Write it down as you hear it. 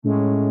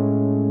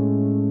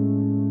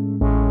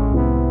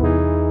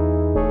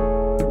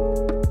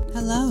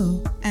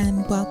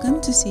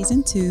to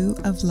Season 2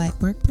 of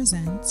Lightwork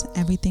Presents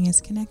Everything is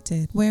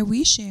Connected, where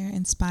we share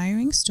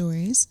inspiring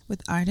stories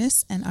with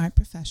artists and art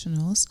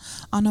professionals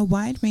on a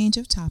wide range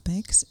of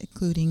topics,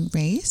 including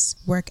race,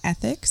 work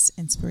ethics,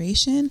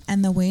 inspiration,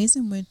 and the ways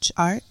in which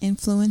art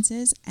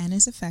influences and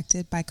is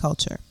affected by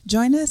culture.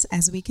 Join us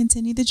as we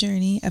continue the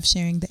journey of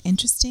sharing the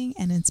interesting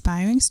and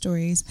inspiring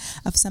stories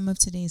of some of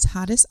today's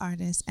hottest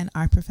artists and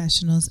art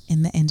professionals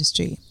in the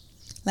industry.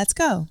 Let's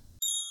go!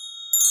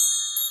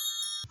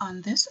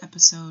 On this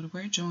episode,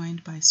 we're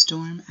joined by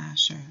Storm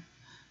Ascher,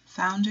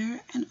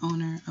 founder and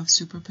owner of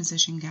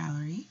Superposition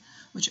Gallery,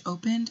 which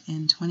opened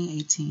in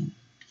 2018.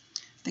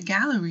 The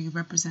gallery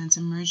represents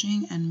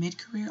emerging and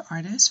mid-career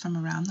artists from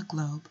around the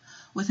globe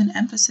with an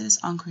emphasis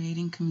on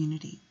creating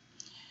community.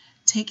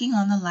 Taking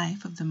on the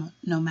life of the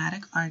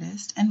nomadic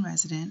artist and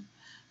resident,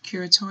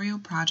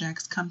 curatorial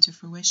projects come to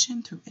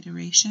fruition through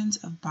iterations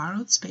of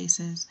borrowed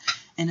spaces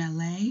in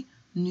LA,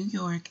 New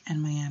York,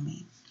 and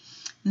Miami.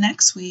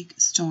 Next week,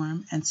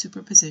 Storm and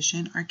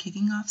Superposition are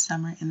kicking off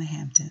summer in the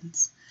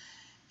Hamptons.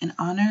 In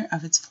honor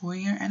of its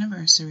 4-year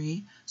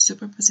anniversary,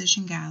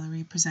 Superposition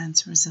Gallery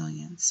presents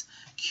Resilience,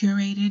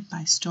 curated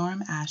by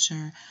Storm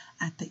Ascher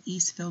at the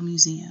Eastville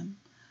Museum,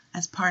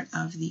 as part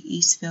of the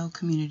Eastville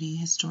Community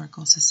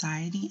Historical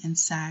Society in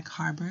Sag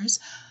Harbor's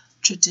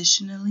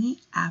traditionally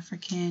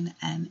African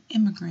and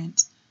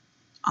immigrant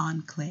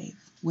enclave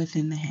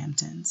within the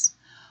Hamptons,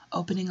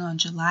 opening on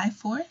July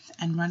 4th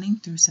and running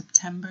through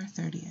September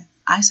 30th.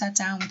 I sat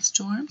down with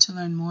Storm to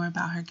learn more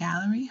about her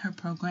gallery, her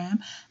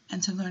program,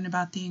 and to learn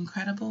about the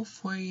incredible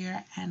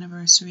 4-year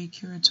anniversary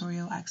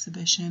curatorial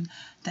exhibition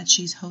that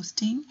she's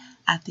hosting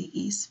at the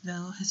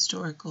Eastville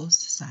Historical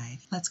Society.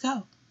 Let's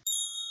go!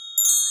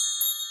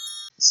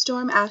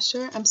 Storm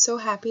Ascher, I'm so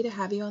happy to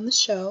have you on the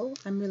show.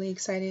 I'm really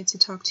excited to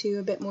talk to you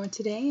a bit more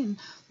today and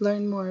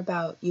learn more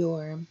about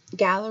your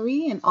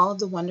gallery and all of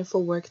the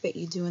wonderful work that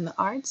you do in the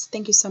arts.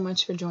 Thank you so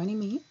much for joining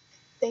me.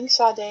 Thanks,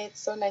 Sade.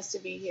 It's so nice to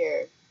be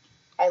here.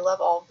 I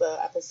love all of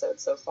the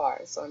episodes so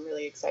far, so I'm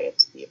really excited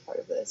to be a part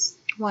of this.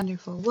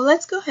 Wonderful. Well,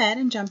 let's go ahead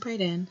and jump right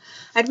in.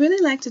 I'd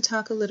really like to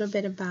talk a little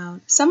bit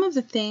about some of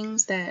the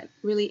things that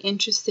really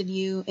interested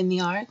you in the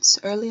arts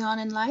early on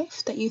in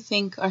life that you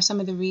think are some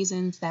of the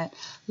reasons that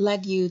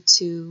led you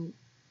to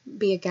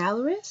be a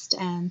gallerist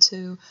and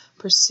to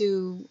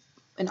pursue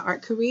an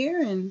art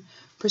career and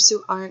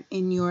pursue art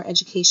in your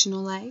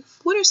educational life.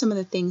 What are some of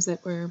the things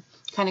that were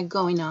kind of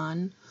going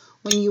on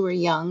when you were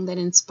young that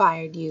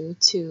inspired you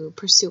to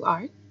pursue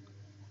art?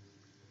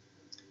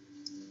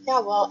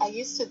 Yeah, well, I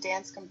used to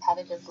dance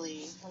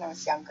competitively when I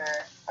was younger.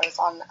 I was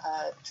on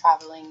a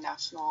traveling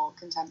national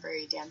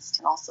contemporary dance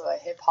team, also a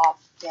hip-hop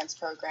dance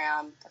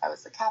program that I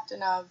was the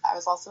captain of. I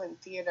was also in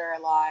theater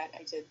a lot.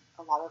 I did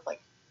a lot of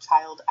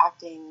child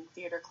acting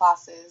theater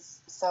classes.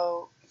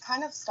 So it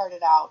kind of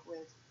started out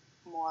with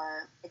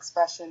more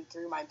expression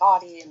through my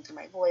body and through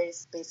my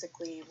voice.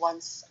 Basically,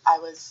 once I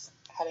was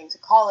heading to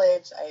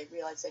college, I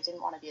realized I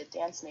didn't want to be a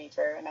dance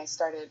major, and I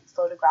started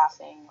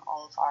photographing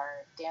all of our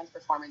dance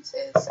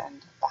performances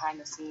and behind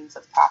the scenes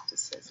of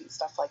practices and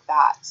stuff like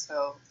that.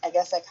 So I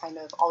guess I kind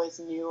of always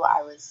knew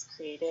I was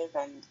creative,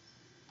 and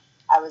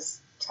I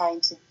was trying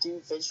to do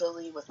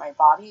visually with my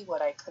body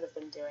what I could have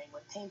been doing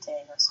with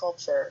painting or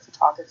sculpture or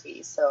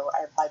photography. So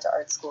I applied to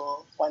art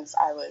school once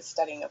I was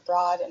studying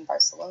abroad in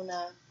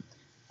Barcelona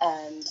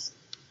and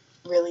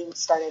really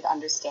started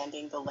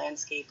understanding the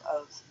landscape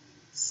of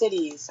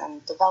cities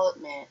and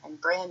development and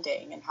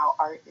branding and how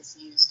art is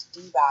used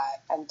to do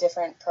that, and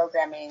different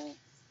programming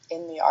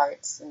in the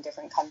arts in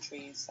different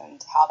countries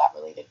and how that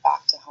related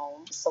back to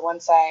home. So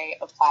once I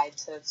applied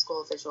to the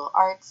School of Visual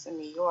Arts in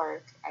New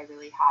York, I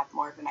really had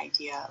more of an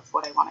idea of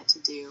what I wanted to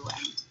do,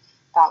 and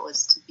that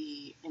was to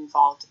be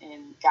involved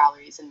in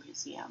galleries and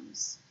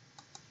museums.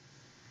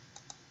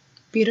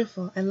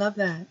 Beautiful. I love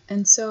that.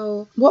 And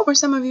so what were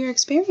some of your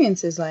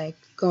experiences like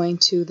going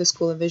to the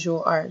School of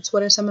Visual Arts?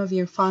 What are some of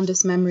your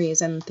fondest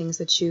memories and things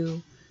that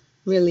you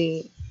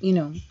really,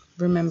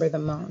 remember the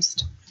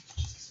most?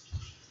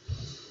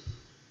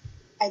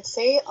 I'd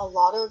say a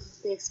lot of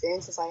the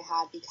experiences I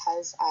had,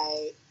 because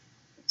I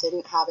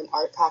didn't have an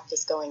art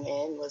practice going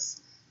in,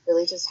 was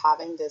really just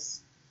having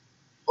this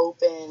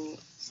open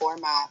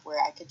format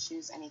where I could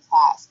choose any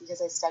class,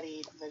 because I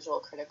studied visual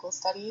critical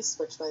studies,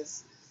 which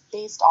was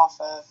based off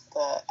of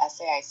the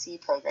SAIC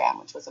program,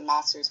 which was a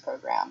master's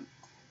program.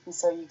 And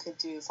so you could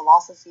do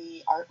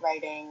philosophy, art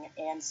writing,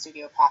 and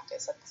studio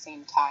practice at the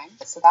same time.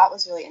 So that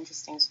was really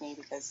interesting to me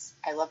because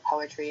I love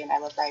poetry and I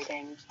love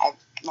writing.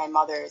 My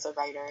mother is a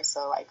writer,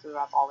 so I grew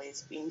up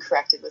always being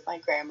corrected with my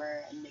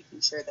grammar and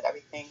making sure that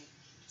everything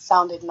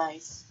sounded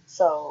nice.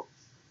 So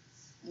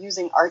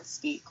using art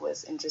speak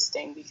was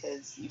interesting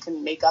because you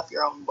can make up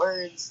your own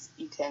words.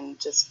 You can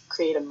just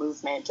create a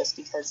movement just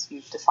because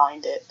you've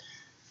defined it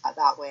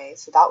that way.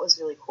 So that was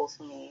really cool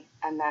for me.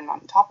 And then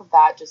on top of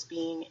that, just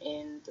being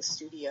in the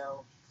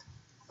studio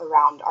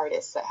around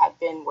artists that had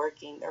been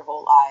working their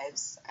whole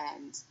lives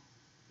and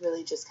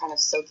really just kind of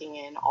soaking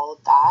in all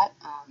of that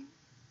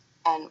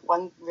And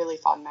one really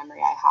fond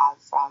memory I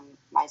have from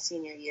my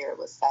senior year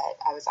was that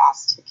I was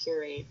asked to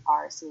curate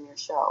our senior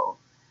show.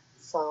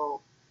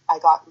 So I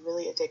got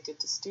really addicted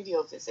to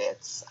studio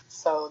visits.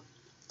 So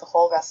the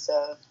whole rest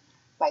of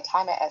my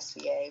time at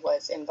SVA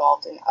was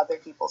involved in other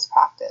people's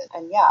practice.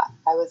 And yeah,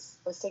 I was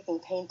taking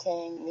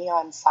painting,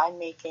 neon sign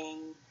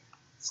making,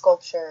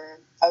 sculpture.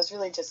 I was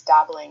really just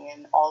dabbling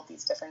in all of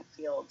these different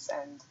fields,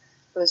 and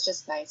it was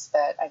just nice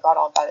that I got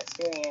all that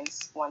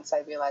experience once I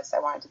realized I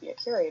wanted to be a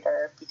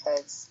curator,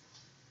 because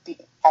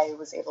I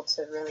was able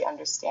to really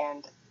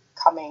understand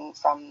coming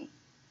from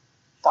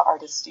the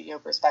artist studio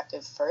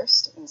perspective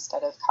first,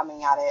 instead of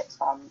coming at it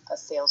from a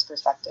sales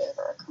perspective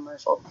or a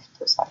commercial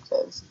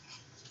perspective.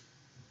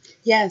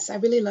 Yes, I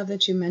really love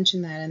that you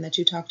mentioned that and that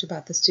you talked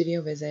about the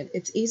studio visit.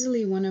 It's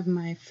easily one of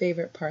my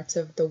favorite parts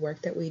of the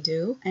work that we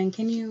do. And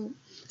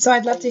so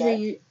I'd love to hear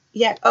you.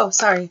 Yeah. Oh,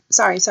 sorry.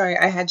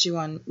 I had you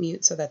on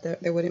mute so that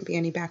there wouldn't be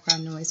any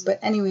background noise. But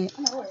anyway,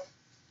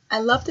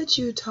 I love that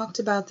you talked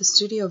about the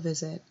studio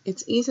visit.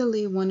 It's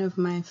easily one of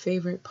my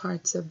favorite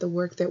parts of the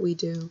work that we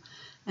do.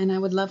 And I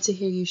would love to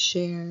hear you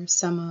share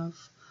some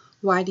of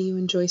why do you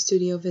enjoy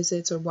studio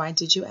visits, or why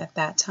did you at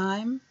that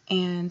time?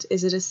 And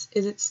is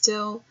it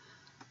still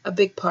a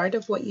big part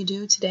of what you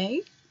do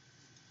today?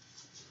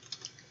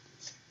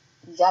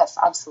 Yes,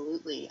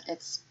 absolutely.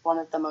 It's one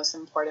of the most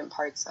important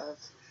parts of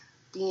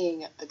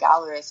being a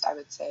gallerist, I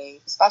would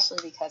say, especially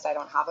because I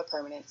don't have a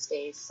permanent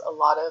space. A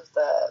lot of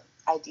the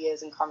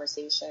ideas and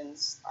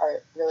conversations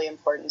are really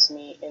important to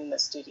me in the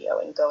studio,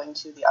 and going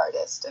to the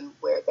artist and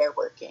where they're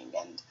working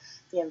and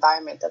the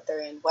environment that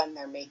they're in when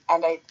they're making.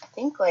 And I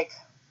think like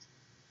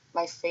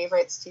my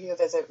favorite studio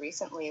visit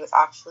recently was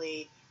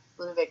actually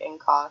Ludwig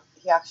Inkoff.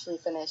 He actually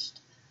finished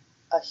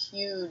a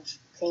huge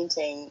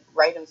painting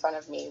right in front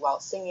of me while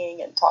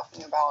singing and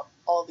talking about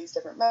all these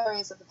different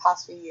memories of the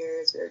past few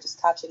years. We were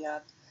just catching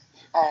up,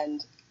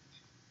 and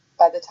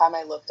by the time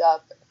I looked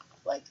up,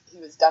 like, he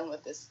was done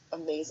with this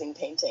amazing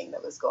painting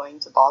that was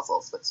going to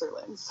Basel,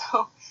 Switzerland.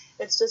 So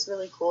it's just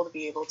really cool to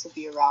be able to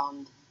be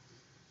around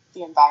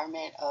the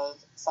environment of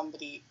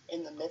somebody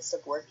in the midst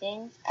of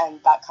working, and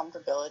that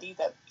comfortability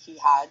that he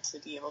had to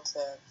be able to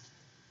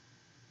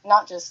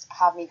not just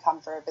have me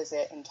come for a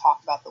visit and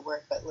talk about the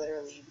work, but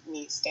literally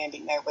me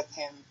standing there with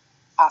him,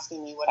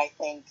 asking me what I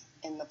think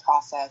in the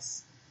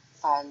process,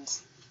 and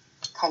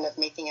kind of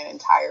making an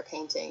entire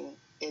painting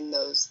in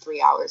those 3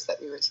 hours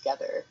that we were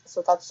together.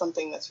 So that's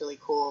something that's really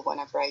cool.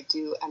 Whenever I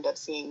do end up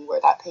seeing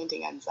where that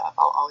painting ends up,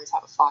 I'll always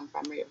have a fond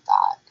memory of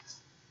that.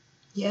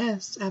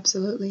 Yes,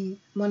 absolutely.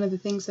 One of the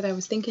things that I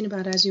was thinking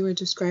about as you were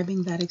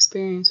describing that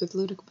experience with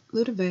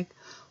Ludovic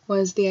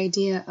was the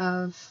idea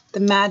of the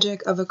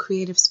magic of a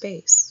creative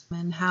space,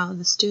 and how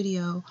the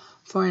studio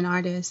for an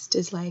artist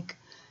is like,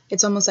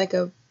 it's almost like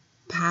a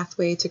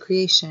pathway to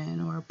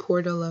creation, or a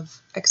portal of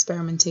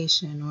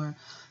experimentation, or,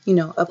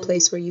 a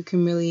place where you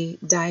can really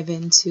dive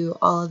into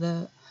all of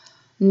the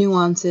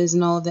nuances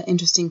and all of the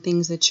interesting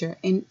things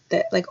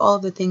all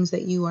of the things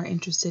that you are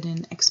interested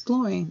in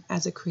exploring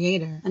as a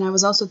creator. And I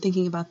was also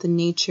thinking about the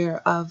nature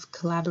of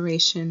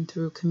collaboration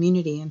through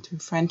community and through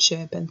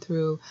friendship and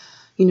through,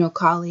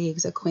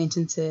 colleagues,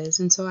 acquaintances.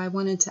 And so I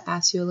wanted to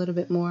ask you a little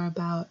bit more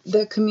about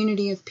the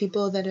community of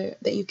people that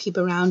you keep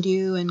around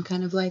you, and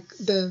kind of like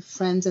the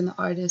friends and the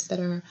artists that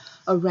are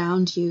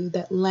around you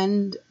that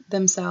lend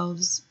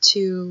themselves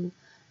to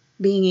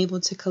being able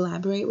to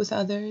collaborate with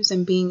others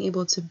and being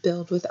able to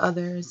build with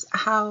others.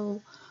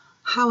 How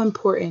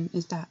important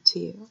is that to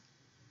you?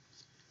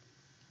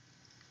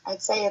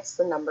 I'd say it's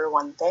the number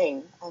one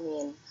thing. I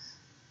mean,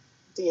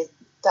 the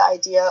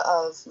idea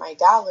of my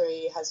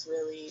gallery has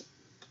really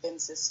been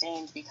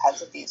sustained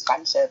because of these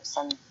friendships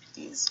and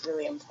these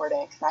really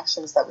important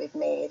connections that we've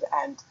made,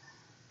 and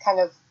kind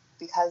of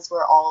because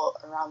we're all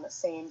around the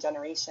same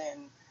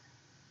generation,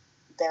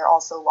 they're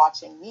also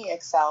watching me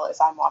excel as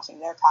I'm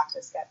watching their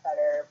practice get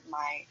better.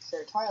 My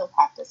curatorial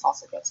practice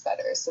also gets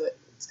better. So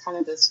it's kind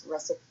of this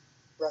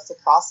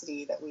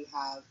reciprocity that we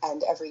have.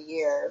 And every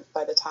year,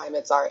 by the time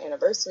it's our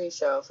anniversary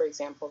show, for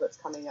example, that's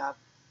coming up,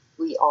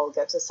 we all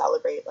get to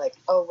celebrate, like,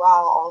 oh,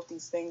 wow, all of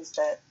these things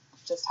that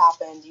just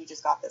happened. You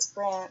just got this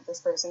grant.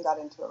 This person got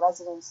into a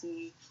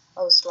residency.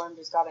 Oh, Storm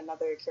just got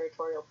another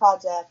curatorial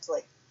project.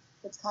 Like,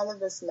 it's kind of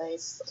this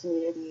nice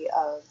community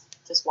of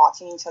just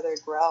watching each other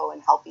grow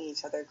and helping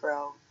each other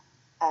grow.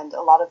 And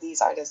a lot of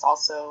these artists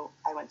also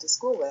I went to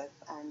school with,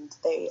 and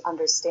they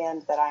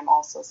understand that I'm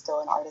also still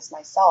an artist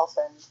myself,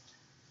 and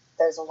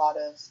there's a lot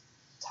of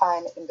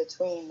time in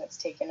between that's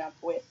taken up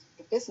with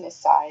the business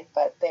side,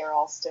 but they're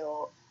all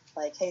still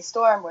like, hey,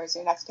 Storm, where's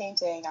your next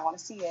painting? I want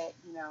to see it,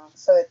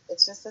 So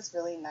it's just this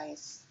really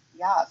nice,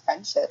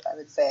 friendship, I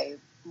would say,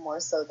 more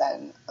so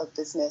than a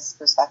business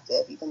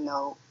perspective, even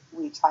though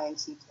we try and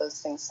keep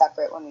those things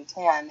separate when we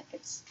can.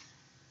 It's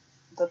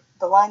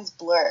the lines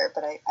blur,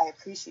 but I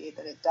appreciate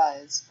that it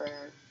does, for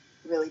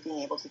really being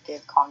able to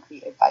give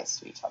concrete advice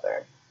to each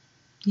other.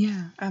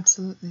 Yeah,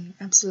 absolutely.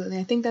 Absolutely.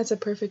 I think that's a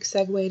perfect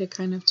segue to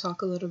kind of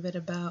talk a little bit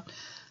about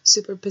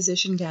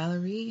Superposition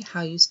Gallery,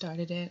 how you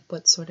started it,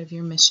 what's sort of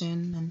your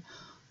mission, and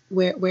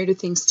where do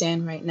things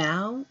stand right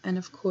now? And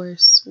of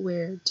course,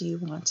 where do you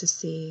want to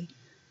see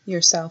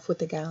yourself with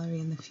the gallery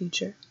in the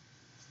future?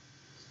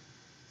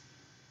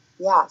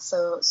 Yeah,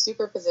 so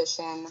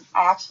superposition,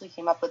 I actually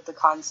came up with the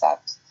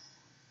concept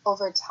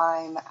over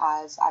time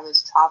as I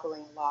was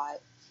traveling a lot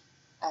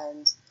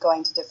and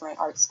going to different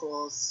art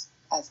schools,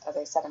 as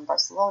I said, in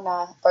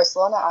Barcelona.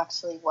 Barcelona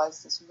actually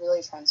was this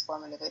really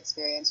transformative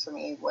experience for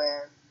me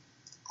where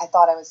I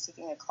thought I was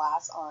taking a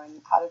class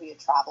on how to be a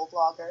travel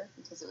blogger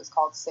because it was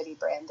called City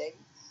Branding,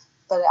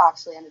 but it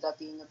actually ended up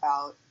being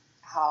about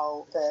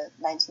how the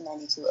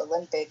 1992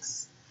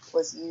 Olympics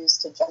was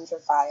used to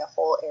gentrify a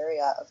whole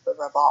area of the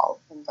Raval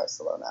in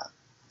Barcelona.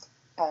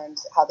 And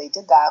how they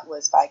did that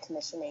was by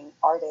commissioning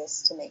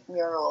artists to make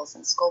murals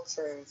and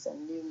sculptures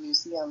and new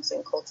museums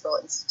and cultural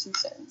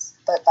institutions.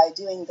 But by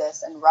doing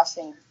this and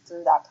rushing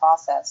through that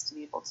process to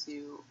be able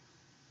to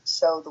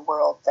show the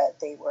world that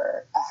they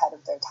were ahead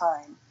of their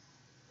time,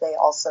 they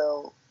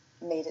also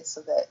made it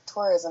so that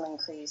tourism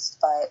increased,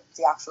 but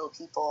the actual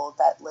people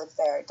that live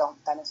there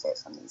don't benefit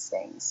from these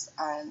things.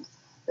 And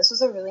this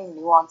was a really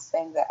nuanced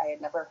thing that I had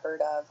never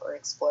heard of or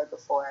explored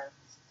before.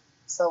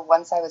 So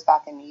once I was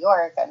back in New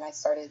York and I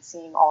started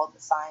seeing all of the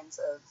signs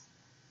of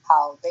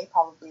how they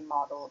probably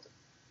modeled,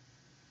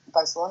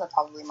 Barcelona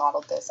probably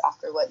modeled this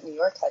after what New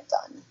York had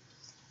done.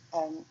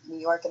 And New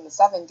York in the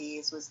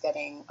 70s was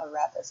getting a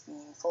rep as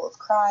being full of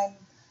crime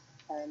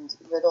and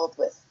riddled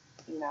with,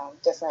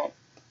 different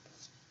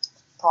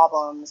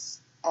problems.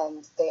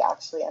 And they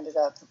actually ended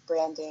up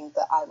branding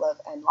the I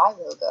Love NY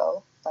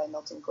logo by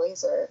Milton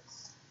Glaser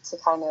to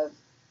kind of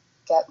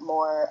get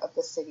more of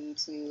the city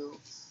to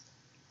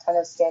kind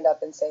of stand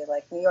up and say,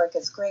 like, New York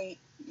is great,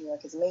 New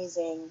York is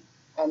amazing,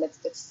 and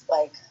it's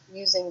like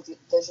using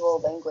visual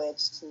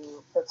language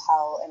to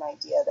propel an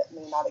idea that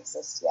may not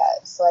exist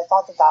yet. So I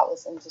thought that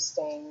was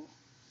interesting,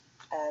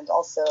 and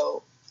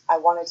also I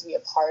wanted to be a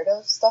part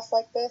of stuff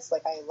like this.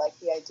 Like, I like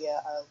the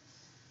idea of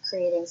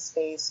creating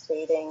space,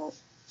 creating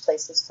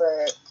places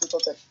for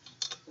people to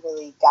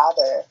really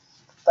gather,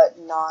 but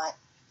not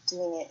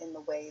doing it in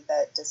the way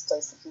that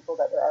displaced the people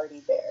that were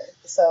already there.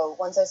 So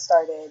once I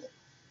started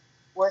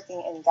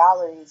working in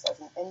galleries as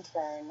an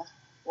intern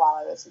while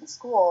I was in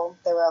school,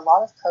 there were a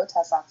lot of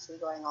protests actually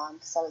going on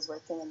because I was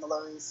working in the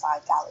Lower East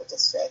Side Gallery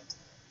District.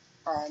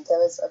 And there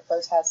was a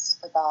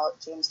protest about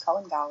James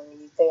Cohen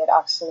Gallery. They had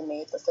actually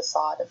made the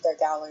facade of their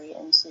gallery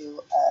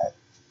into a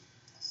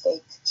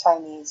fake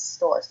Chinese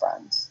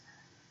storefront.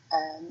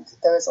 And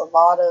there was a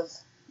lot of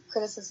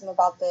criticism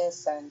about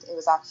this, and it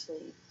was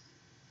actually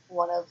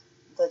one of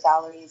the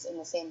galleries in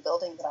the same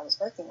building that I was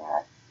working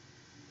at.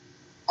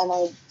 And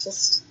I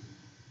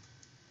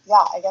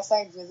guess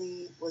I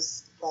really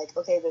was like,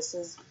 okay, this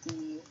is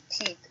the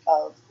peak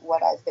of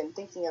what I've been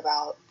thinking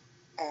about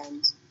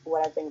and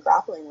what I've been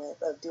grappling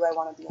with of, do I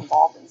want to be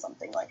involved in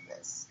something like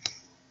this?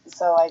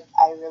 So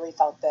I really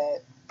felt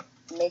that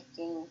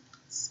making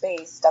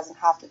space doesn't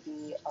have to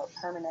be a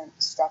permanent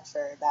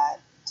structure that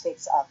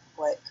takes up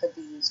what could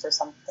be used for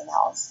something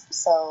else.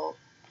 So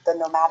the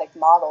nomadic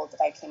model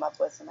that I came up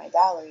with for my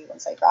gallery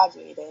once I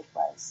graduated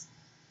was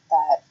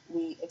that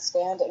we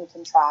expand and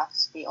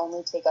contract. We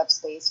only take up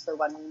space for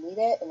when we need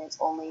it, and it's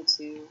only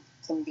to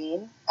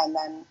convene, and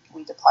then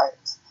we depart.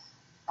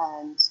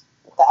 And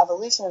the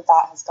evolution of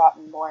that has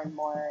gotten more and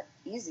more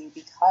easy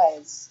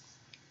because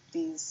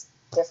these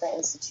different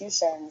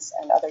institutions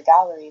and other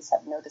galleries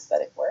have noticed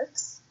that it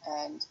works,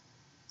 and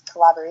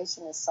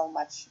collaboration is so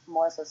much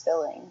more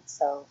fulfilling.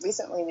 So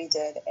recently we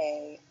did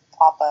a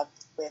pop-up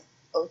with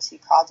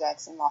Ochi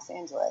Projects in Los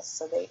Angeles.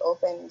 So they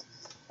opened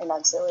an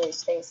auxiliary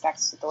space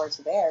next door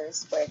to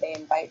theirs where they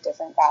invite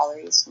different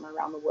galleries from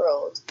around the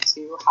world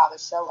to have a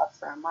show up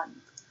for a month.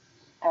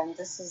 And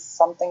this is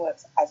something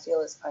that I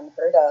feel is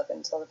unheard of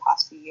until the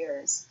past few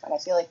years. And I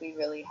feel like we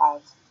really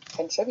have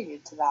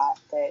contributed to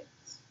that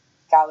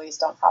galleries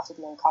don't have to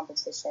be in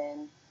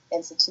competition,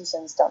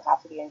 institutions don't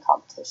have to be in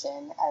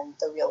competition, and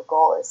the real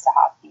goal is to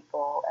have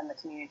people and the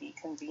community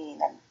convene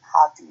and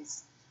have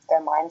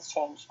their minds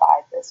changed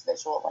by this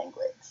visual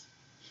language.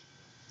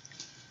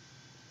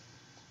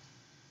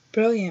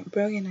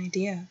 Brilliant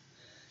idea.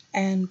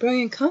 And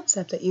brilliant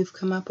concept that you've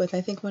come up with.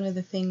 I think one of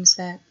the things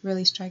that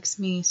really strikes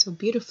me so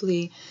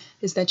beautifully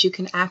is that you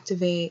can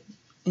activate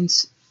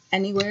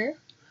anywhere.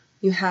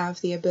 You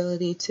have the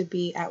ability to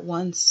be at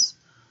once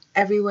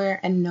everywhere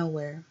and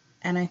nowhere.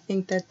 And I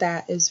think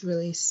that is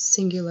really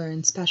singular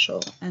and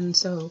special. And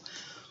so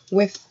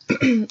with,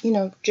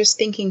 just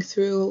thinking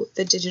through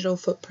the digital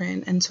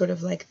footprint and sort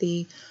of like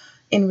the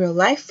in real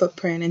life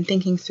footprint, and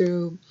thinking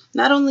through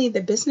not only the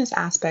business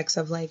aspects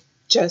of, like,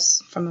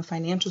 just from a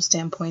financial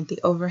standpoint,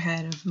 the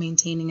overhead of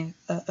maintaining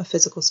a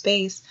physical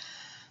space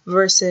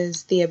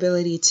versus the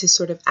ability to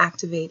sort of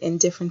activate in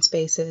different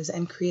spaces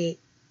and create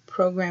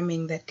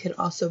programming that could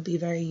also be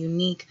very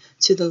unique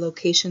to the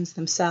locations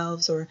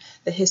themselves, or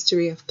the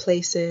history of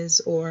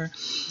places, or,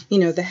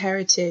 the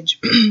heritage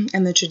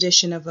and the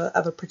tradition of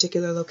a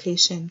particular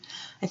location,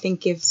 I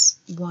think gives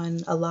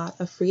one a lot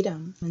of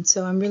freedom. And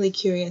so I'm really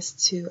curious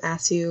to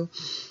ask you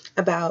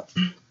about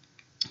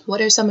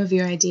What are some of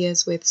your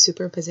ideas with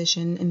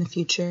superposition in the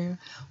future?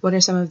 What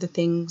are some of the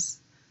things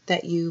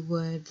that you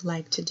would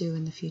like to do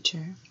in the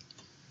future?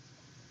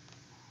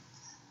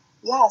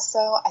 Yeah,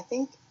 so I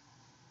think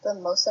the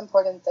most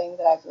important thing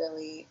that I've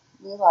really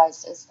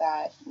realized is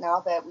that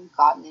now that we've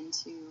gotten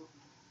into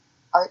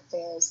art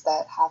fairs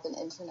that have an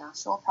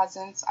international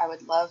presence, I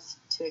would love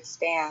to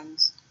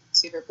expand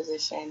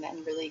superposition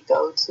and really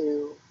go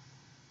to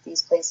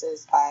these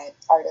places that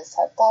artists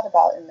have thought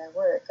about in their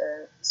work,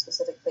 or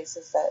specific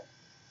places that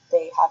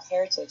they have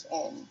heritage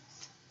in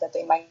that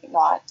they might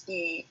not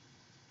be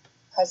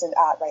present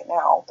at right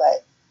now,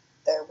 but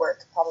their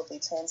work probably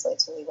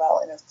translates really well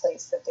in a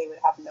place that they would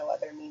have no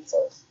other means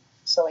of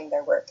showing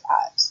their work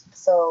at.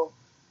 So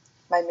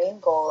my main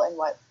goal, and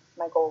what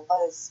my goal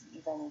was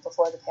even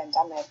before the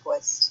pandemic,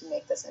 was to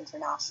make this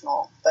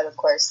international. But of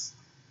course,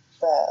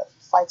 the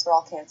flights were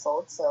all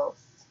canceled, so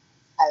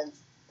I've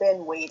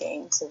been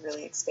waiting to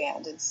really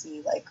expand and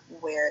see like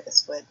where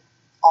this would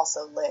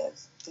also live,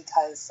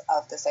 because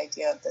of this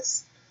idea of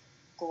this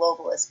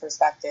globalist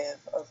perspective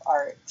of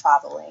art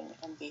traveling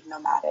and being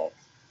nomadic.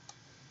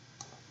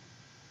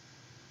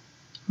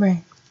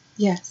 Right.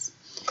 Yes.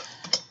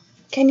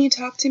 Can you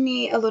talk to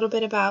me a little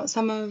bit about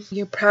some of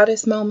your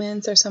proudest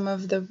moments or some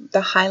of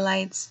the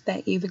highlights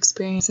that you've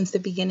experienced since the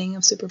beginning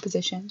of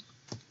Superposition?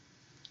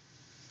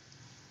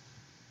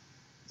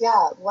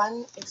 Yeah,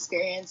 one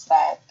experience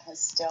that has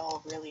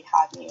still really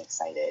had me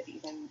excited,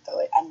 even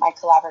though and my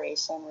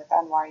collaboration with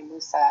Anwari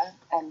Musa,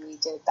 and we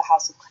did the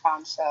House of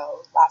Crown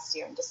show last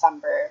year in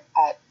December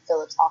at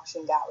Phillips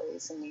Auction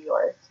Galleries in New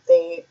York.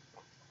 They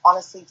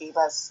honestly gave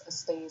us a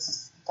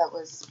space that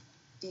was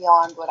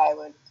beyond what I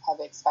would have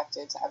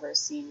expected to ever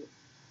see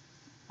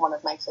one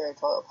of my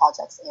curatorial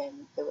projects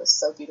in. It was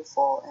so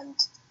beautiful and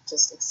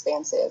just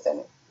expansive,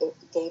 and it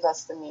gave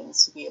us the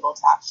means to be able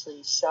to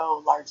actually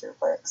show larger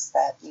works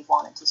that we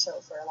wanted to show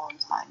for a long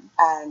time.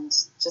 And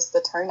just the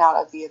turnout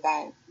of the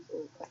event,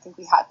 I think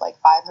we had like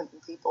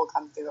 500 people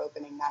come through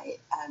opening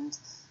night, and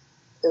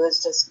it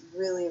was just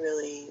really,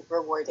 really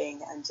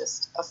rewarding and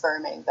just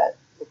affirming that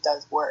it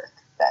does work,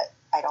 that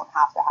I don't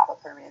have to have a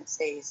permanent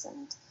space,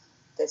 and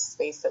this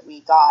space that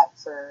we got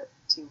for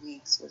 2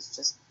 weeks was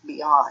just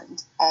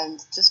beyond.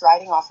 And just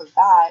riding off of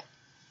that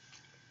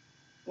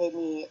made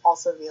me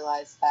also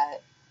realize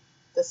that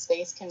the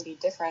space can be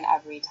different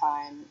every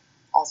time,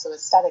 also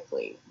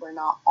aesthetically. We're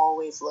not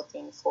always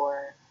looking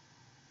for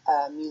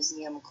a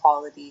museum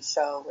quality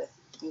show with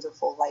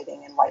beautiful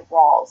lighting and white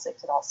walls. It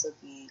could also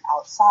be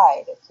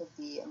outside. It could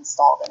be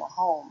installed in a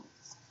home.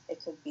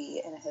 It could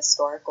be in a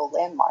historical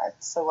landmark.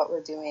 So what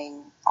we're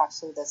doing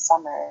actually this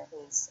summer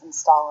is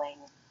installing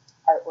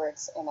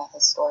artworks in a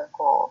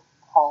historical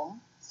home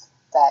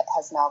that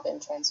has now been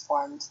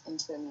transformed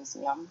into a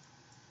museum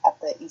at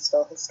the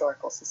Eastville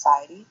Historical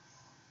Society.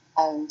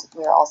 And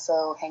we're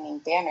also hanging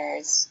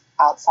banners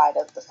outside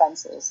of the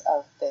fences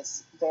of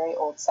this very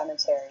old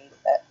cemetery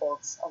that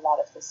holds a lot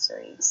of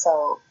history.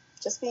 So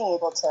just being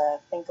able to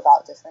think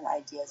about different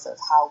ideas of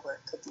how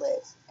work could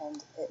live,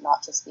 and it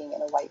not just being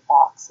in a white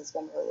box, has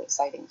been really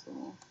exciting for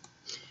me.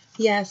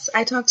 Yes,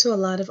 I talk to a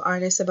lot of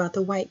artists about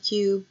the white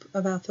cube,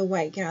 about the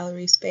white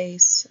gallery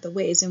space, the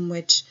ways in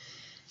which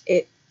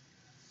it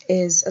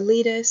is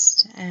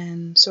elitist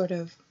and sort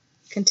of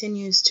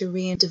continues to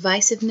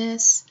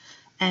divisiveness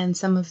and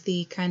some of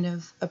the kind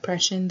of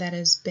oppression that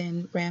has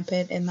been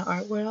rampant in the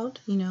art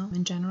world,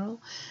 in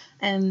general,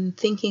 and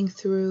thinking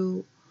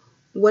through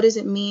what does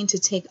it mean to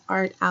take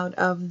art out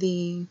of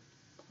the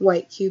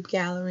white cube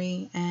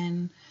gallery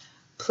and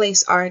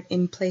place art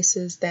in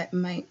places that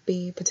might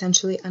be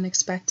potentially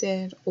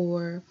unexpected,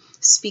 or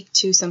speak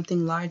to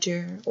something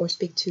larger, or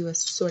speak to a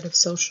sort of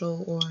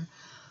social or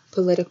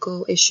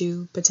political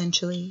issue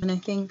potentially. And I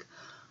think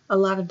a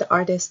lot of the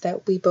artists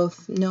that we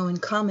both know in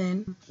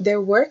common, their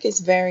work is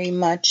very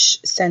much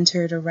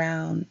centered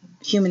around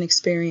human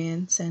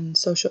experience and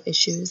social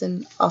issues,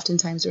 and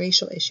oftentimes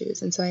racial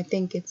issues. And so I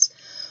think it's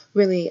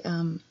really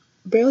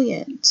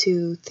brilliant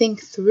to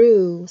think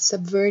through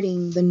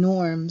subverting the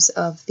norms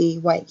of the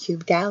White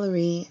Cube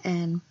Gallery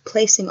and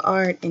placing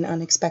art in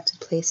unexpected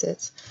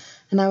places.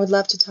 And I would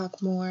love to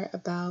talk more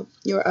about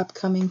your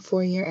upcoming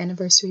 4-year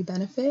anniversary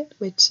benefit,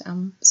 which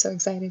I'm so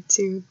excited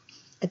to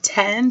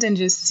attend and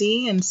just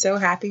see, and so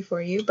happy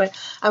for you. But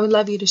I would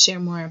love you to share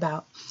more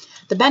about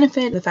the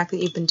benefit, the fact that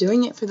you've been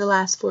doing it for the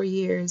last 4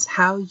 years,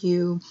 how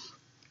you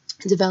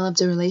developed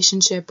a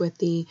relationship with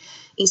the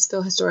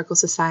Eastville Historical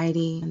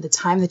Society, and the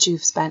time that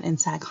you've spent in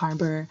Sag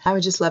Harbor. I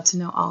would just love to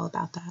know all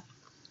about that.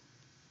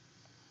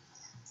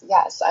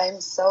 Yes,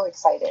 I'm so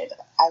excited.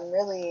 I'm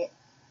really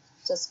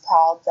just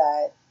proud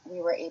that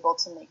we were able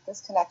to make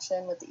this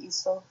connection with the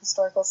Eastville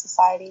Historical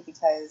Society,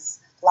 because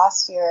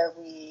last year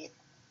we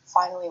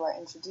finally were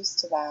introduced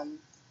to them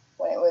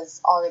when it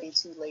was already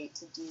too late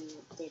to do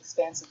the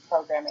expansive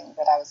programming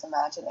that I was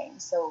imagining.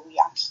 So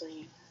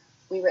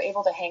we were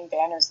able to hang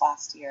banners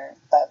last year,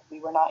 but we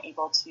were not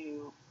able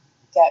to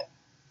get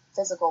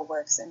physical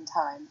works in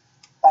time.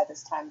 By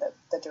this time,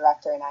 the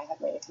director and I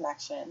had made a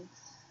connection.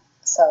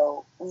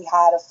 So we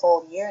had a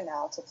full year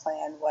now to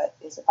plan what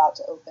is about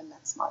to open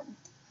next month.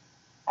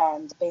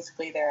 And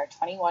basically there are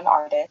 21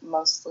 artists,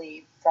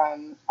 mostly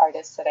from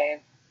artists that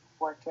I've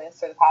worked with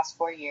for the past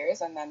 4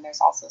 years. And then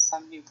there's also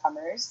some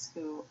newcomers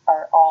who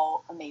are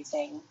all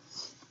amazing.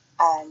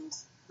 And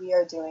we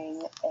are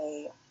doing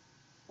a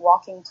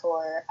walking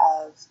tour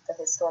of the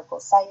historical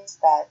sites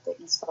that the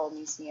Eastville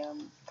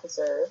Museum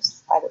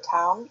preserves by the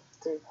town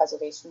through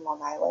Preservation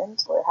Long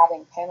Island. We're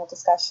having panel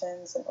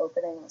discussions, an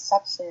opening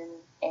reception,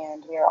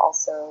 and we are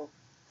also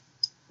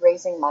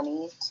raising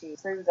money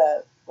through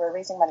the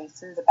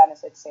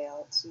benefit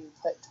sale to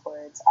put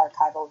towards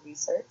archival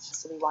research.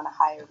 So we want to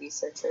hire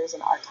researchers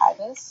and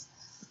archivists.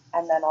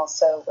 And then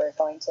also we're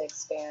going to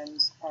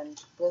expand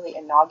and really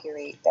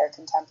inaugurate their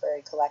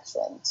contemporary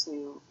collection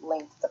to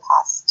link the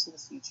past to the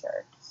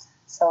future.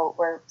 So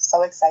we're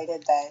so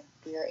excited that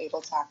we are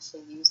able to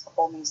actually use the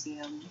whole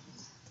museum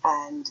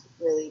and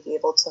really be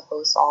able to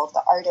host all of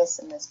the artists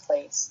in this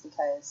place,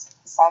 because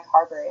Sag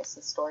Harbor is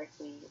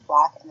historically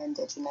Black and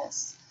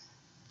Indigenous,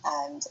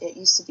 and it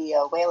used to be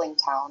a whaling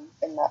town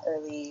in the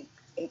early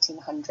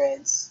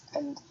 1800s,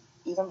 and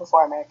even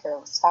before America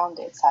was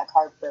founded, Sag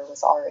Harbor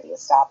was already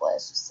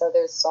established. So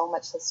there's so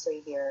much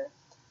history here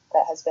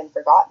that has been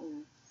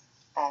forgotten,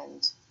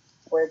 and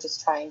we're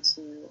just trying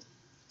to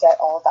get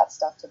all of that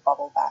stuff to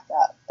bubble back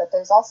up. But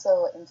there's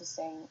also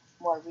interesting,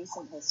 more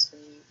recent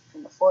history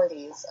in the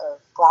 40s of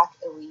Black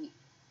elite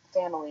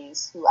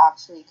families who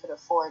actually could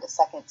afford a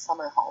second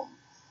summer home.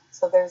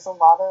 So there's a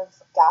lot of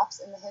gaps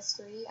in the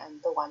history,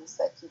 and the ones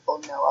that people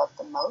know of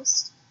the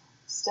most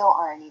still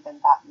aren't even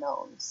that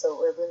known. So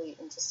we're really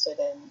interested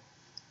in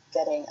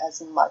getting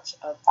as much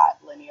of that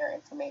linear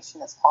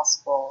information as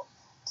possible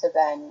to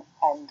then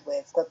end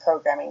with the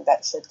programming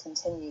that should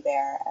continue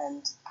there,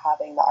 and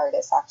having the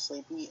artists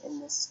actually be in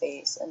this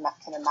space and that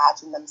can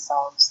imagine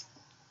themselves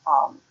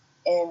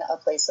in a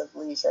place of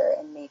leisure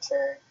and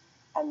nature,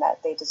 and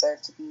that they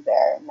deserve to be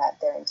there and that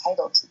they're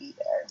entitled to be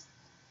there.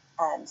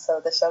 And so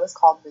the show is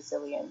called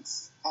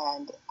Resilience,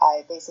 and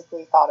I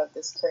basically thought of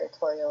this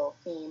curatorial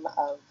theme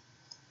of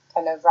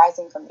kind of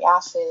rising from the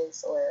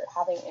ashes or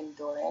having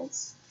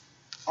endurance.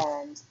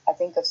 And I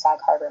think of Sag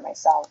Harbor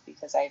myself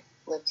because I've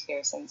lived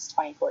here since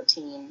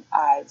 2014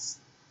 as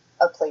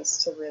a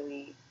place to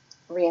really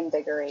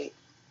reinvigorate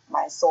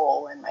my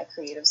soul and my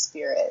creative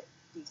spirit,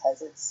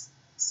 because it's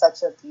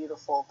such a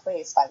beautiful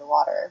place by the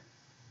water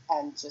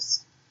and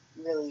just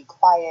really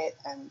quiet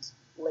and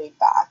laid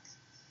back.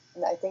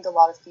 And I think a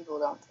lot of people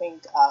don't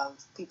think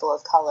of people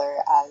of color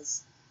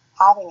as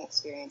having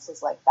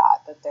experiences like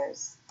that, but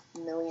there's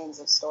millions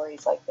of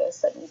stories like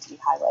this that need to be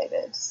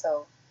highlighted.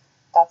 So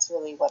that's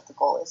really what the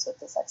goal is with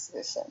this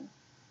exhibition.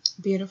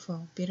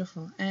 Beautiful,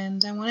 beautiful.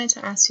 And I wanted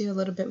to ask you a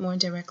little bit more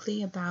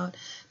directly about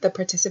the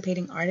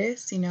participating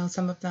artists. You know,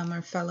 some of them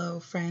are fellow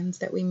friends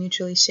that we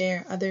mutually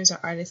share. Others are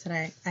artists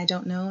that I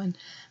don't know and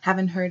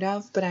haven't heard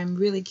of, but I'm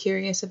really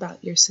curious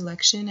about your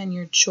selection and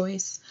your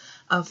choice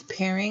of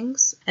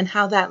pairings and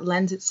how that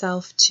lends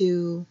itself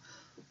to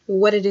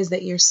what it is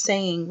that you're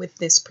saying with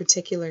this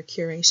particular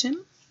curation.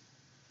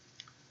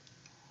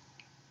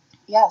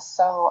 Yes,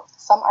 so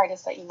some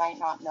artists that you might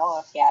not know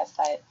of yet,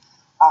 but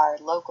are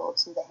local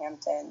to the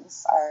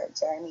Hamptons, are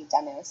Jeremy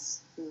Dennis,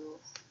 who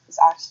is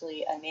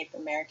actually a Native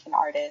American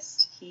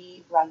artist.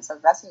 He runs a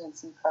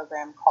residency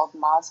program called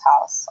Ma's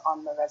House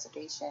on the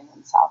reservation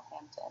in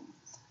Southampton.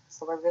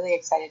 So we're really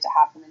excited to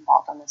have him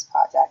involved on this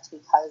project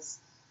because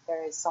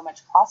there is so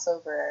much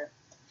crossover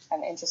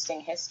and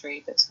interesting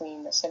history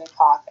between the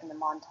Shinnecock and the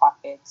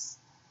Montaukets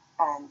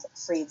and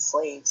freed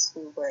slaves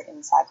who were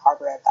in Sag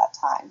Harbor at that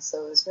time.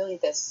 So it was really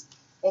this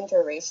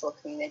interracial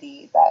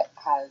community that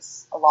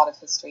has a lot of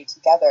history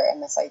together,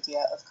 and this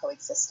idea of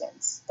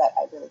coexistence that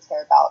I really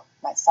care about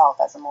myself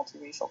as a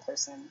multiracial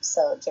person.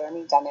 So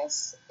Jeremy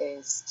Dennis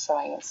is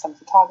showing some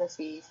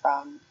photography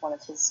from one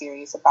of his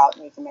series about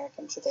Native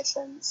American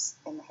traditions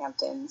in the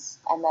Hamptons.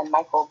 And then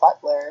Michael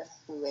Butler,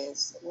 who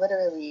is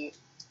literally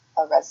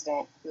a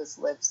resident who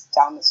lives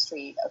down the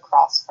street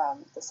across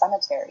from the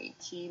cemetery.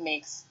 He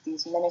makes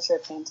these miniature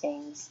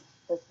paintings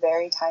with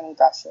very tiny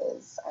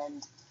brushes,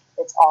 and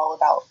it's all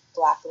about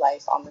Black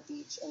life on the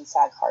beach in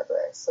Sag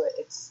Harbor. So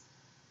it's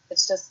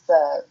just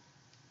the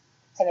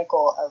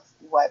pinnacle of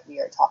what we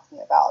are talking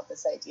about,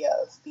 this idea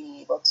of being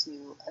able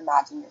to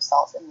imagine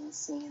yourself in these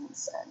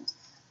scenes and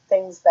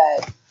things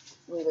that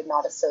we would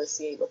not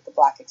associate with the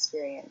Black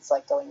experience,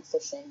 like going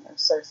fishing or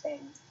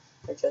surfing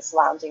or just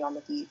lounging on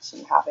the beach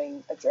and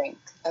having a drink.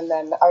 And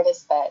then the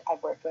artist that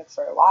I've worked with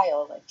for a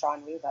while, like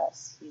John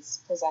Rivas, he's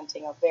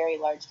presenting a very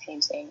large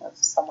painting of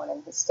someone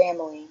in his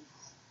family,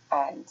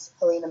 and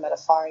Helena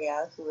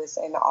Metafaria, who is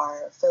in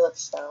our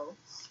Phillips show.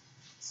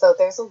 So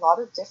there's a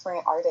lot of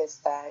different artists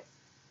that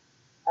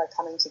are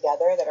coming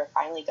together that are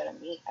finally going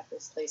to meet at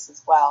this place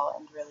as well.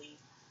 And really,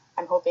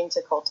 I'm hoping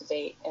to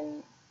cultivate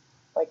in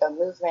like a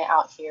movement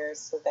out here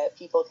so that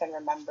people can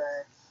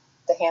remember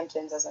the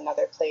Hamptons as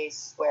another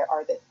place where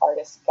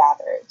artists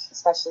gathered,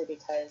 especially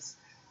because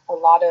a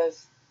lot of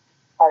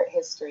art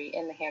history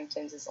in the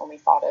Hamptons is only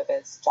thought of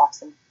as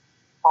Jackson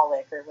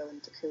Pollock or Willem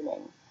de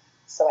Kooning.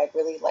 So I'd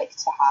really like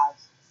to have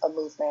a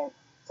movement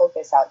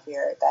focus out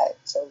here that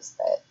shows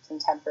that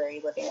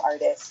contemporary living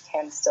artists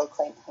can still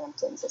claim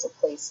Hamptons as a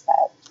place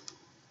that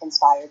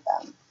inspired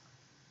them.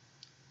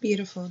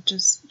 Beautiful,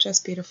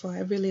 just beautiful. I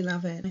really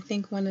love it. I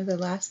think one of the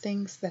last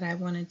things that I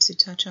wanted to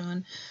touch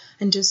on,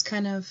 and just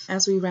kind of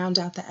as we round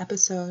out the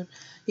episode,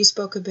 you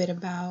spoke a bit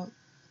about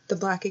the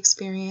Black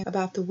experience,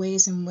 about the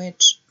ways in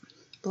which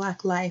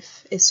Black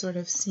life is sort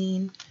of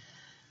seen,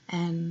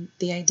 and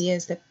the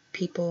ideas that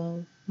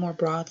people more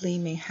broadly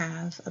may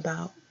have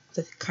about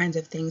the kinds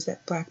of things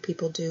that Black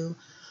people do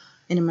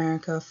in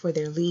America for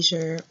their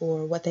leisure,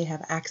 or what they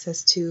have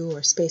access to,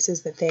 or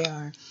spaces that they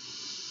are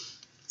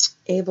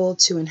able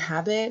to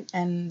inhabit.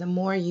 And the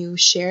more you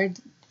shared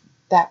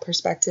that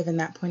perspective and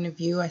that point of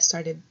view, I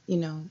started,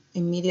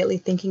 immediately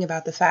thinking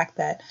about the fact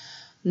that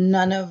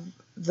none of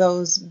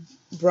those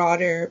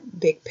broader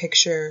big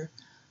picture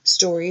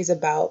stories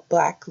about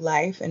Black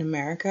life in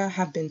America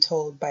have been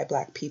told by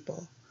Black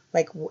people.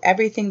 Like,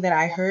 everything that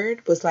I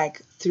heard was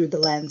like through the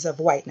lens of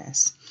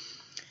whiteness,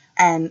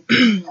 and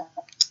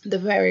the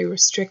very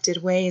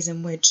restricted ways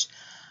in which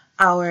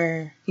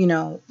white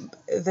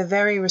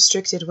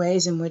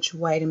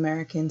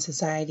American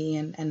society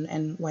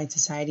and white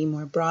society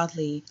more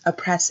broadly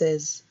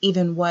oppresses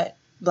even what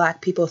Black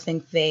people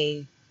think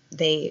they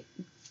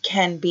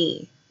can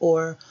be,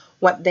 or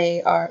what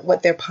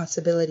their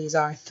possibilities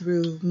are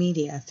through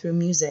media, through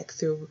music,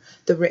 through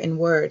the written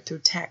word, through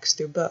text,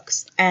 through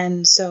books.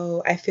 And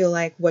so I feel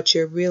like what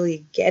you're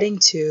really getting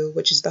to,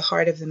 which is the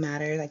heart of the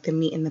matter, like the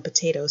meat and the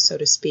potatoes, so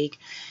to speak,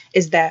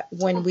 is that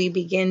when we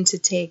begin to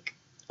take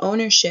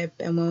ownership,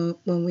 and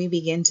when we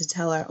begin to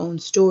tell our own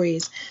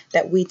stories,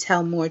 that we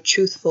tell more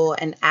truthful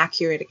and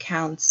accurate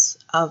accounts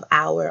of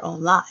our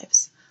own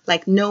lives.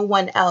 Like, no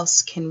one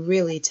else can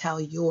really tell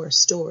your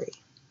story.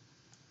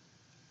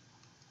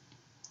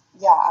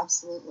 Yeah,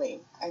 absolutely.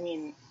 I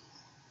mean,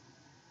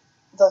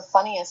 the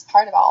funniest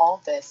part about all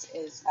of this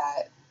is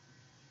that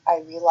I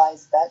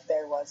realized that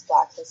there was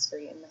Black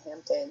history in the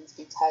Hamptons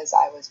because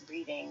I was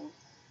reading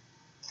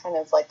kind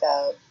of like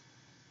a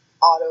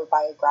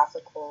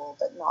autobiographical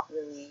but not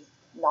really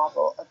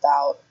novel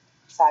about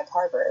Sag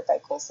Harbor by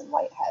Colson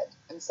Whitehead.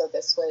 And so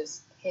this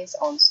was his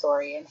own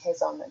story and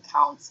his own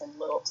accounts and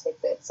little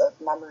tidbits of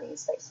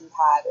memories that he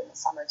had in the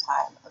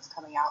summertime of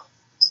coming out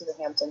to the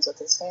Hamptons with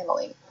his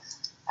family.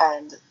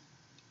 And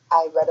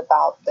I read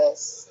about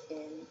this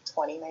in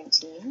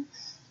 2019,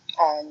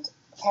 and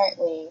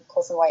apparently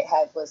Colson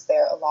Whitehead was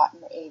there a lot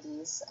in the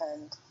 80s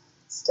and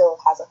still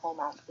has a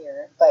home out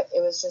here. But it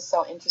was just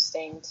so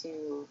interesting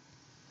to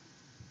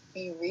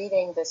be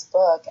reading this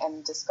book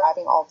and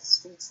describing all the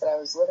streets that I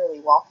was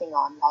literally walking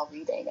on while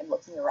reading, and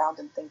looking around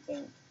and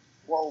thinking,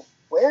 well,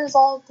 where's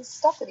all this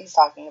stuff that he's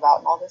talking about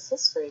and all this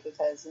history?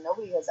 Because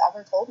nobody has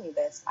ever told me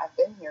this. I've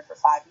been here for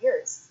 5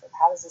 years. Like,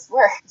 how does this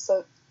work?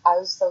 So I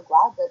was so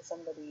glad that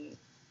somebody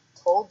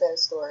told their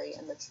story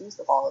and the truth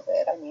of all of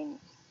it. I mean,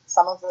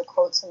 some of the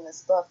quotes from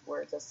this book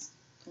were just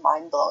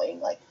mind-blowing,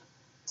 like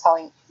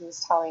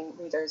he's telling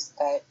readers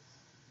that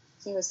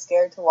he was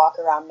scared to walk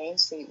around Main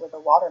Street with a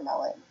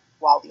watermelon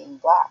while being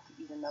Black,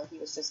 even though he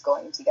was just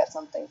going to get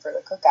something for the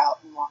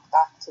cookout and walk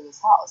back to his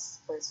house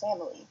for his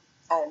family.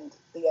 And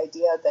the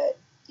idea that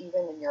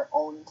even in your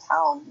own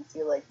town, you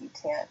feel like you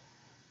can't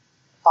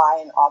buy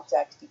an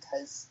object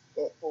because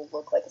it will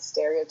look like a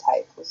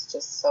stereotype was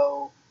just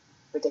so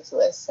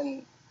ridiculous.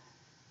 And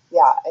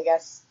yeah, I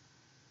guess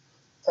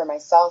for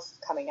myself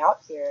coming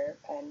out here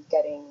and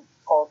getting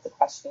all of the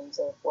questions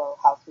of, well,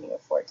 how can you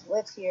afford to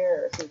live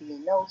here? Or who do you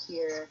know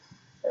here?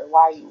 Or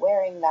why are you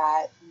wearing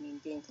that? I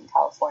mean, being from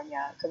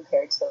California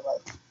compared to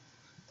like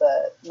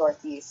the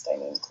Northeast, I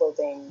mean,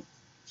 clothing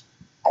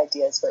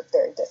ideas were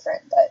very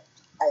different. But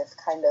I've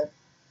kind of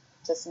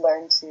just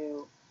learned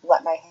to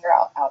let my hair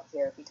out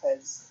here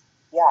because,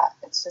 yeah,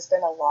 it's just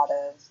been a lot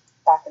of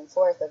back and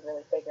forth of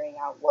really figuring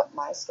out what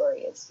my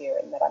story is here,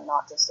 and that I'm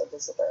not just a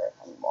visitor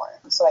anymore.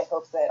 So I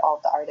hope that all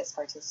of the artists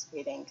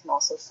participating can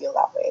also feel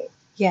that way.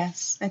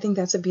 Yes, I think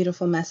that's a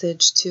beautiful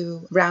message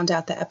to round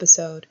out the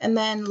episode. And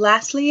then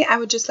lastly, I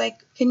would just like,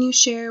 can you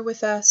share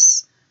with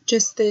us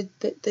just the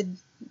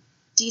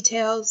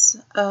details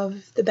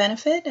of the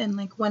benefit, and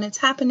like when it's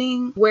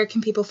happening? Where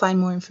can people find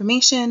more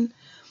information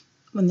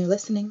when they're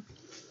listening?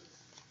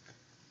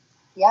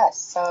 Yes,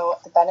 so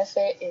the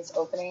benefit is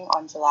opening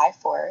on July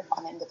 4th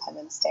on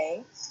Independence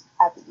Day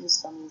at the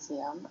Eastville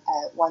Museum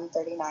at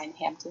 139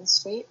 Hampton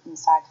Street in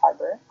Sag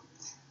Harbor.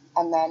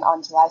 And then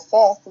on July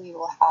 5th, we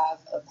will have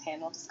a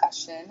panel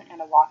discussion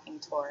and a walking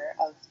tour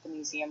of the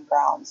museum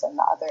grounds and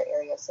the other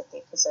areas that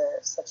they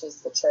preserve, such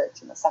as the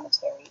church and the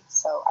cemetery.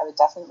 So I would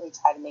definitely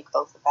try to make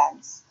both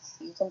events.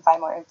 You can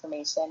find more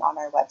information on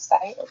our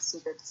website at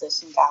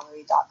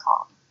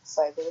superpositiongallery.com.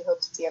 So I really hope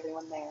to see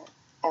everyone there.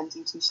 And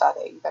you too,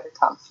 Sade, you better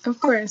come. Of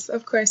course.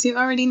 You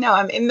already know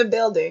I'm in the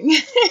building.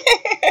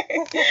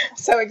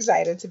 So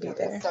excited to be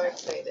there. So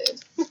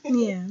excited.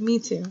 Yeah, me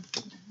too.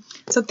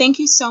 So thank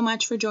you so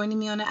much for joining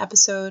me on the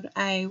episode.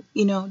 I,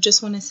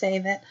 just want to say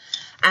that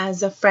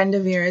as a friend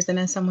of yours and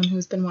as someone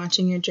who's been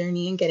watching your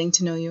journey and getting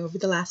to know you over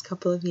the last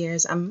couple of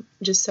years, I'm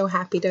just so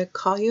happy to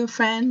call you a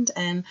friend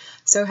and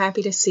so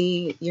happy to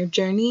see your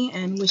journey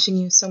and wishing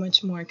you so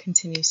much more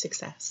continued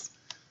success.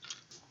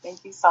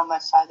 Thank you so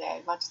much,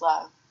 Sade. Much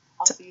love.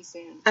 I'll see you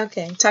soon.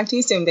 Okay. Talk to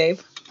you soon, babe.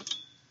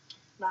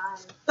 Bye.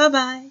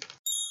 Bye-bye.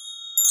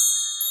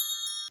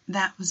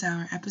 That was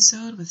our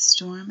episode with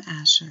Storm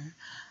Ascher.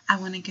 I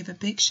want to give a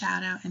big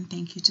shout out and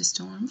thank you to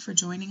Storm for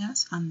joining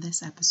us on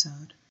this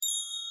episode.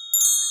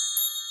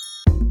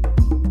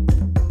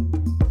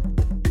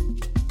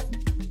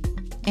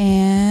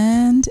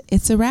 And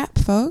it's a wrap,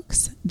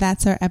 folks.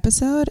 That's our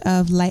episode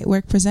of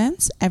Lightwork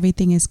Presents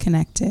Everything is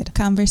Connected.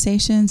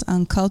 Conversations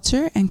on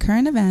culture and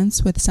current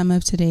events with some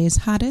of today's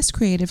hottest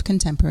creative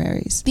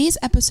contemporaries. These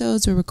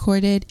episodes were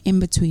recorded in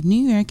between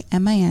New York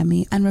and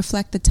Miami and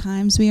reflect the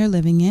times we are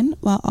living in,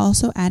 while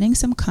also adding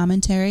some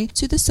commentary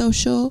to the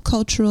social,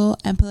 cultural,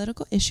 and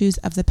political issues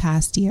of the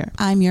past year.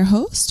 I'm your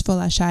host,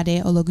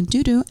 Folashade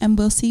Ologundudu, and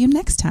we'll see you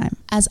next time.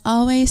 As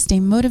always,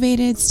 stay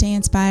motivated, stay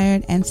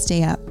inspired, and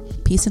stay up.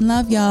 Peace and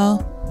love,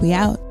 y'all. We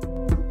out.